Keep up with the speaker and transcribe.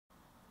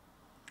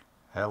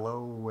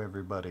Hello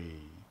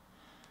everybody.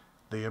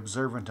 The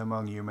observant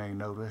among you may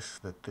notice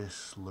that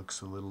this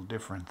looks a little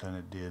different than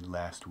it did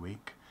last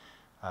week.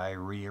 I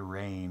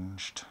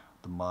rearranged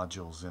the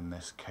modules in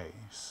this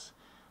case,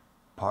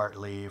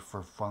 partly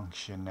for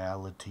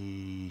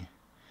functionality,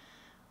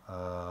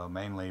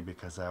 mainly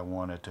because I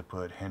wanted to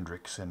put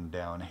Hendrickson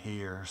down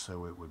here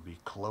so it would be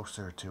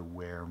closer to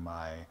where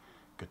my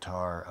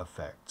guitar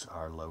effects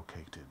are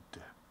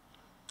located.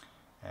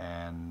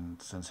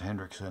 And since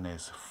Hendrickson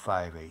is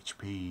 5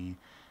 HP,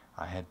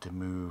 I had to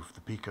move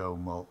the Pico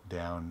mult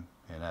down,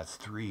 and that's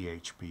 3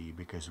 HP,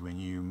 because when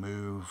you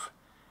move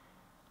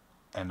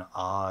an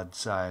odd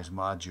size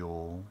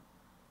module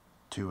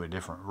to a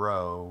different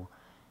row,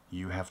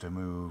 you have to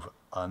move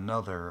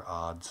another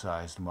odd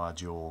sized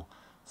module,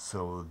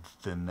 so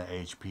then the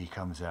HP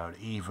comes out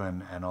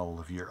even and all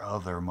of your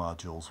other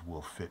modules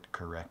will fit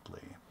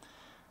correctly.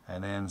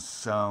 And then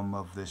some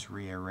of this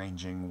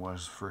rearranging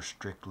was for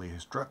strictly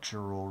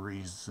structural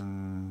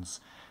reasons.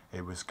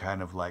 It was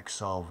kind of like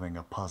solving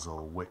a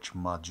puzzle, which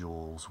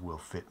modules will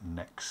fit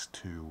next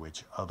to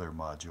which other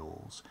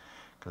modules.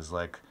 Because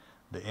like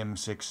the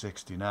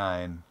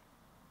M669,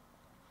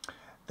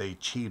 they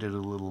cheated a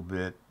little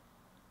bit,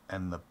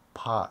 and the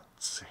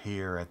pots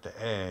here at the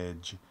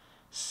edge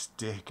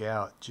stick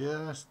out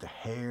just a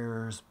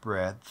hair's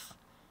breadth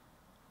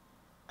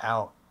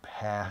out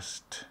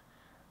past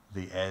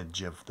the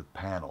edge of the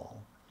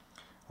panel.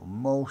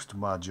 Most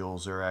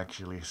modules are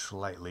actually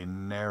slightly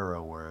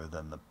narrower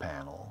than the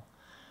panel,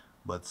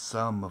 but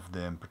some of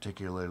them,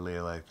 particularly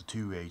like the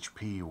 2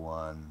 HP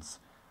ones,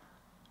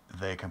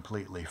 they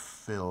completely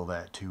fill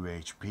that 2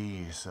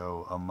 HP,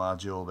 so a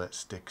module that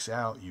sticks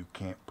out you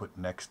can't put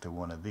next to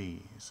one of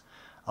these.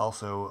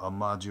 Also, a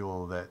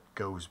module that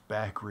goes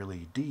back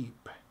really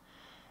deep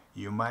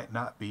you might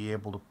not be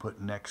able to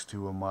put next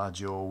to a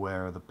module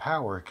where the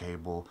power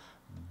cable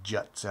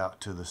juts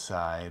out to the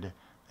side,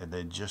 and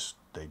they just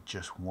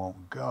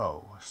won't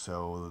go.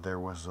 So there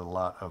was a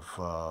lot of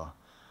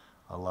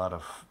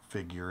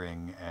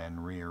figuring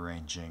and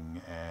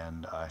rearranging,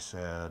 and I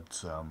said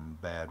some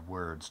bad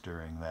words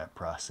during that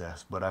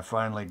process, but I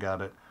finally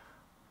got it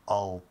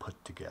all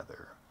put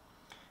together.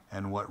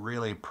 And what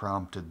really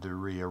prompted the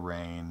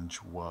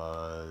rearrange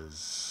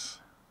was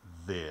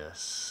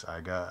this.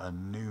 I got a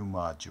new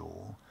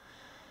module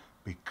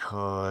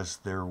because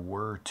there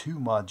were 2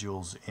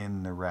 modules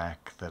in the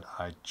rack that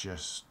I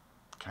just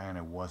kind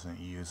of wasn't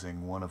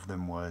using. One of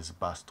them was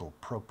Bastel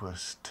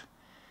Propust,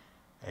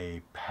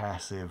 a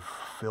passive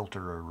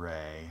filter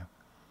array,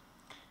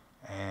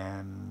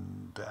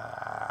 and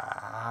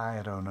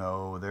I don't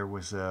know, there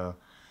was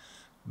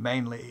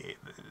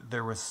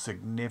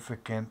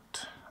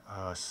significant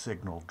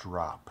signal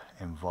drop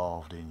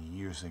involved in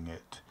using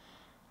it,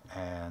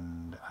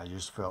 and I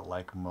just felt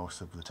like most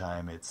of the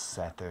time it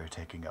sat there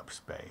taking up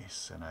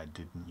space and I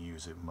didn't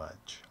use it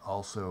much.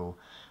 Also,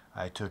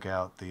 I took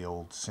out the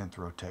old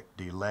Synthrotech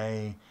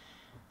delay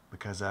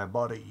because I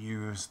bought it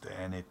used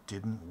and it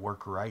didn't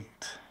work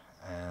right,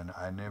 and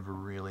I never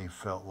really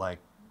felt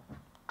like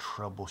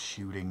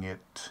troubleshooting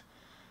it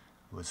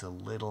was a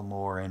little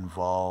more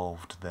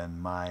involved than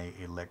my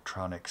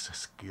electronics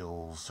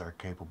skills are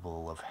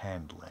capable of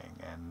handling.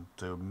 And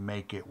to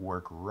make it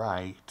work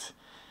right,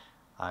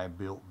 I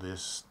built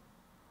this.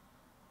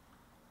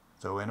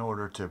 So in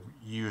order to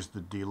use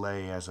the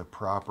delay as a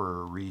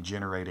proper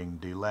regenerating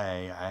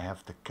delay, I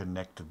have to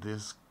connect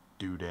this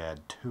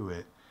doodad to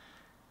it.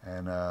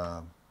 And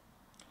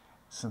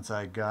since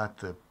I got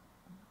the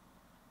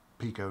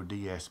Pico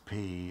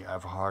DSP,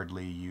 I've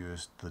hardly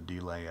used the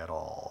delay at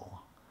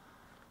all.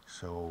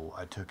 So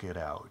I took it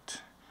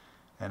out.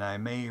 And I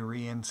may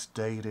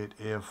reinstate it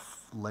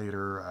if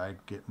later I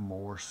get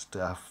more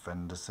stuff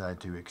and decide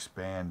to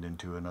expand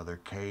into another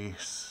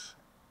case.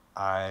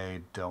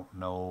 I don't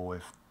know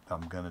if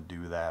I'm going to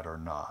do that or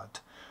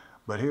not.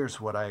 But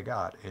here's what I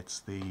got. It's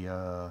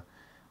the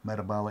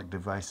Metabolic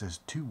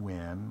Devices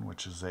 2-Win,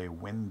 which is a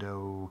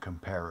window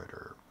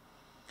comparator,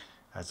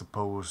 as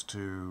opposed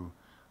to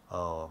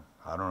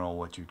I don't know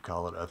what you'd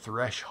call it, a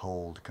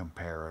threshold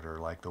comparator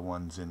like the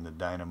ones in the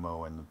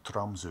Dynamo and the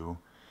Tromsø.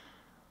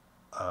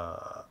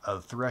 A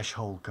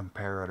threshold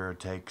comparator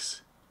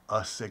takes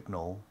a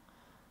signal,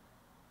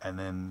 and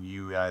then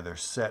you either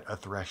set a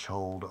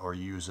threshold or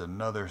use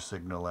another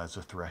signal as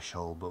a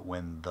threshold, but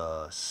when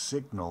the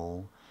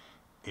signal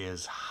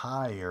is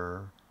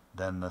higher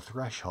than the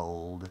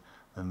threshold,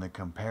 then the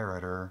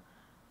comparator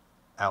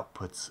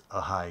outputs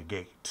a high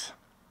gate.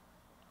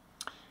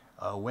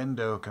 A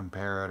window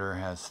comparator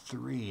has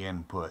 3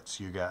 inputs.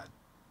 You got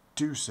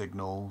 2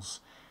 signals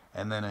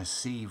and then a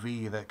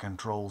CV that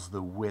controls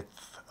the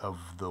width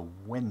of the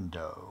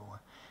window.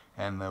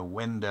 And the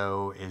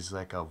window is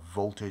like a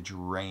voltage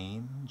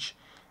range,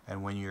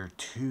 and when your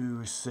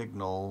 2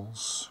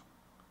 signals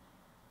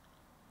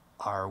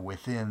are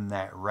within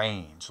that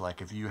range,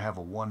 like if you have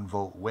a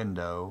 1-volt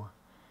window,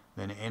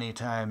 then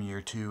anytime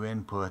your 2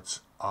 inputs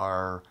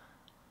are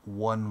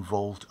 1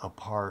 volt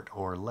apart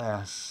or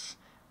less,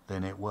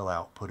 then it will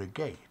output a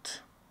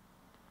gate.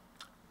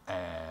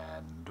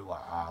 And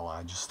wow,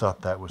 I just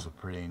thought that was a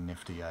pretty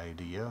nifty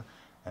idea,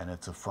 and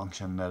it's a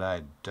function that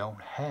I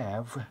don't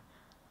have,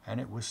 and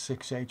it was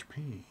 6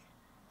 HP,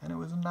 and it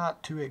was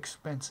not too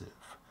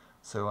expensive,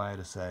 so I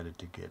decided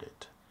to get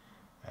it.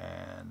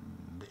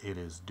 And it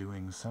is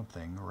doing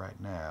something right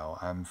now.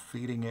 I'm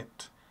feeding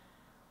it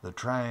the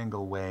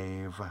triangle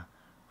wave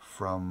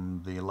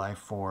from the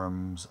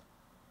Lifeforms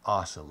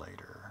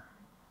oscillator,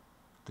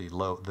 the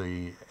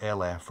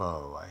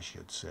LFO, I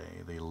should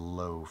say, the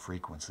low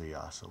frequency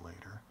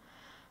oscillator.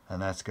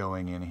 And that's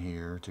going in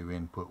here to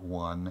input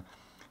 1.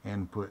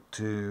 Input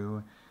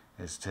 2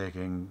 is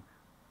taking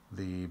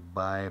the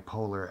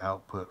bipolar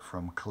output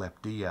from Clep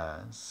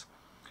Diaz,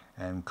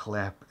 and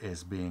Clep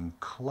is being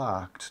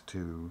clocked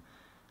to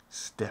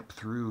step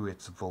through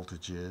its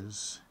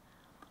voltages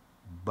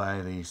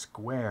by the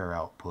square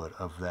output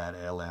of that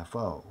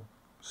LFO.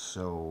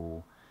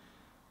 So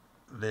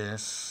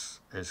this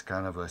is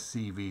kind of a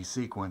CV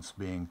sequence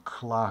being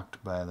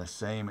clocked by the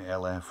same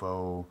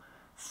LFO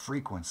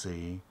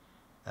frequency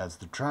as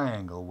the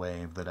triangle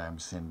wave that I'm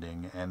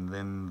sending, and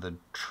then the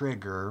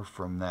trigger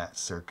from that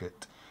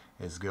circuit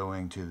is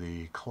going to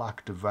the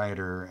clock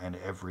divider, and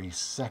every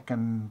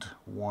second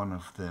one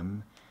of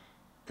them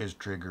is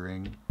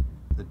triggering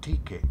the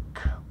T-kick.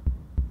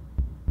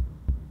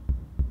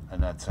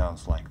 And that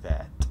sounds like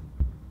that.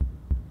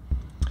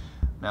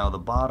 Now the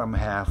bottom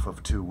half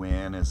of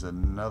 2Win is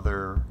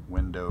another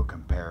window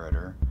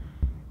comparator.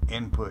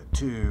 Input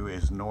 2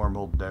 is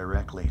normal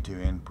directly to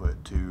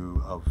input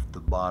 2 of the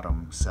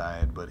bottom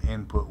side, but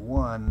input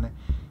 1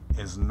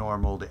 is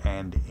normaled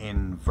and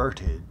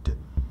inverted.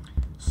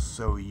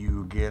 So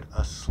you get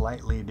a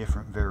slightly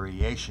different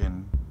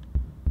variation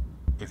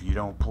if you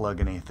don't plug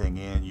anything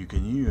in. You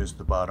can use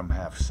the bottom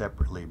half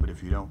separately, but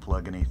if you don't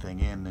plug anything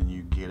in, then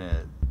you get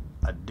a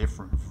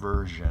different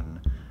version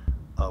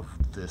of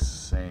this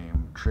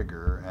same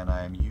trigger, and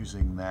I'm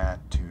using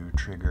that to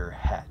trigger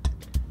hat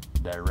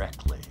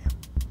directly.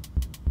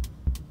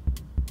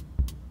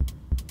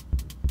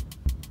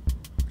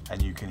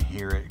 And you can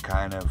hear it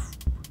kind of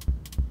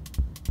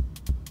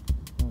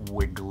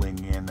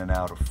wiggling in and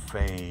out of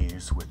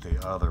phase with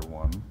the other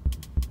one.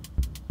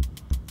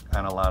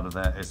 And a lot of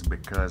that is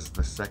because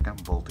the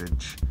second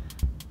voltage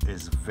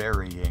is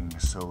varying,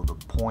 so the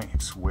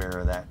points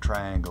where that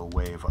triangle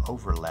wave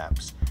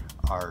overlaps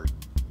are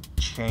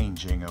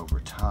changing over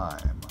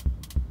time.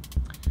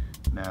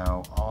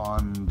 Now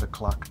on the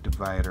clock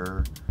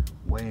divider,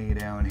 way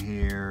down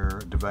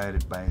here,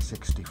 divided by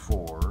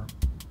 64,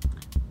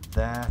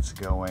 that's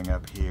going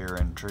up here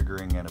and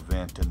triggering an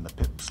event in the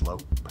pip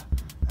slope.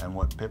 And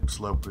what pip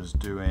slope is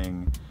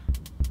doing,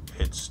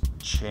 it's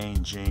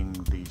changing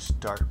the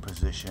start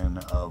position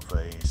of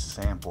a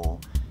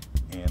sample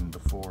in the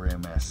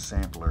 4MS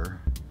sampler,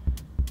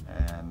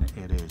 and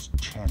it is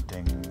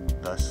chanting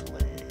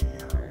thusly.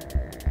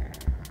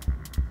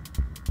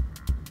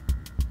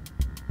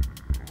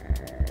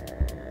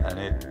 And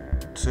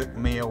it took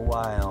me a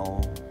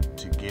while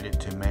to get it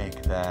to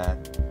make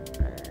that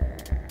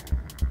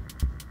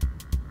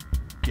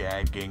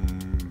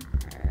gagging,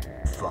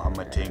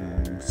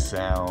 vomiting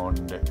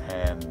sound,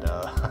 and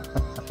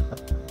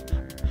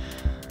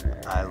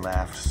I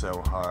laughed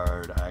so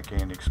hard I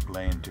can't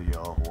explain to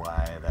y'all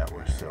why that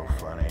was so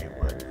funny,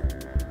 but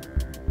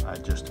I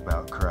just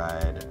about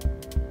cried.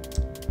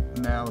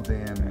 Now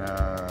then,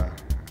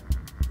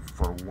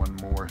 for one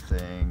more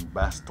thing,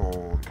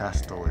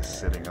 Castle is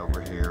sitting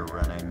over here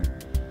running,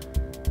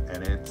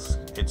 and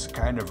it's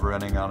kind of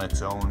running on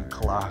its own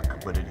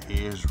clock, but it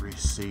is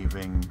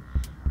receiving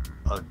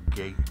a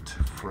gate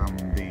from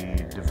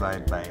the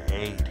divide by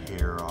 8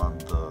 here on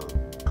the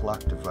clock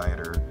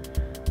divider,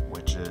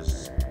 which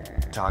is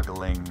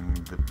toggling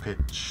the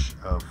pitch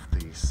of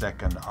the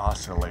second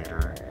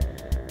oscillator,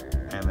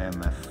 and then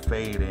the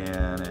fade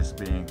in is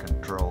being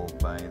controlled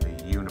by the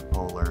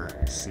unipolar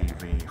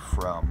CV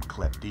from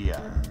Clep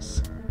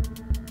Diaz.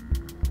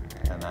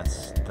 And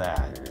that's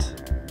that.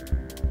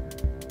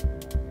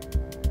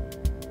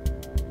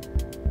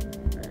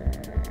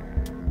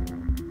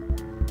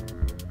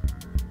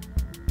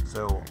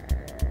 So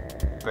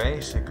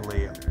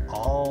basically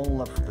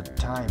all of the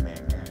timing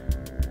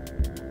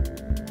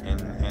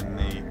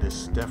in the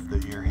stuff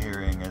that you're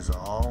hearing is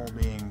all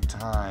being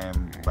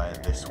timed by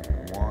this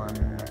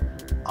one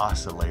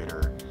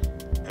oscillator.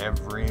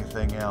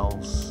 Everything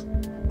else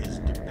is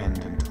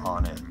dependent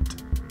on it.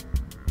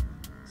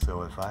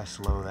 So if I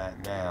slow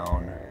that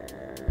down,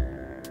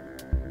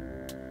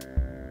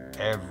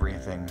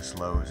 everything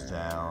slows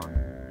down.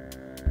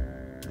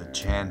 The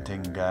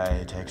chanting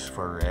guy takes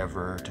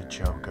forever to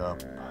choke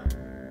up,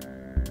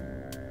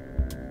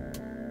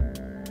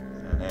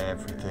 and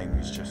everything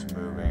is just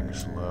moving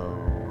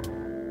slow.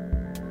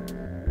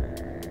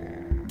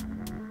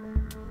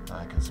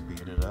 I can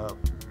speed it up.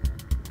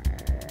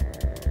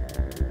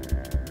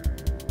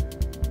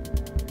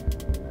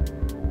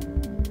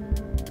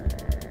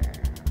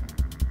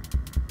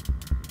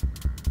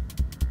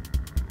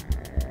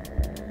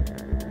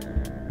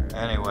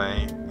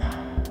 Anyway,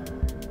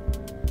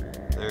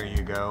 there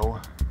you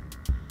go.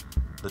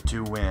 The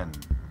 2Win.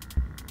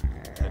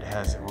 It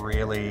has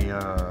really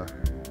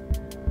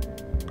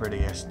pretty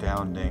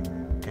astounding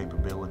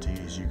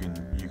capabilities. You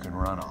can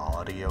run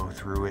audio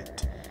through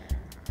it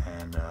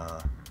and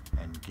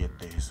get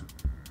these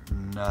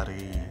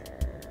nutty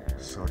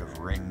sort of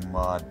ring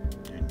mod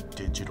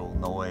digital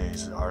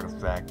noise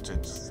artifacts.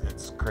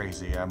 It's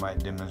crazy. I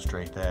might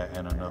demonstrate that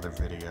in another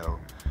video,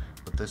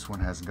 but this one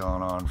has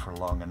gone on for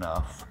long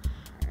enough.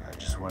 I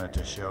just wanted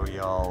to show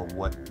y'all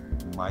what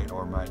might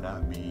or might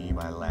not be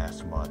my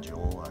last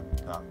module.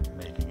 I'm not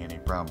making any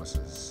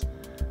promises,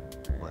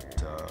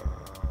 but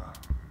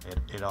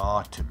it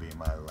ought to be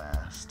my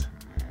last.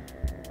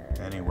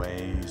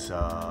 Anyways,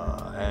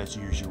 as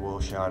usual,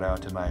 shout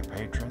out to my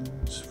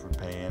patrons for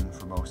paying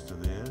for most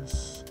of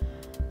this.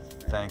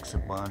 Thanks a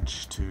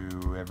bunch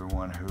to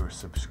everyone who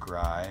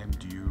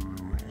subscribed.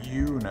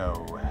 You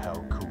know how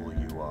cool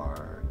you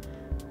are,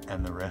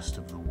 and the rest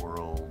of the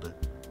world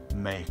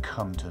may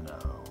come to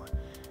know.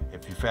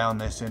 If you found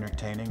this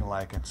entertaining,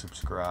 like and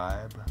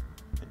subscribe.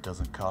 It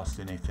doesn't cost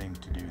anything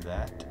to do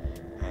that,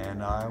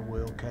 and I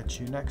will catch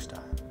you next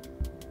time.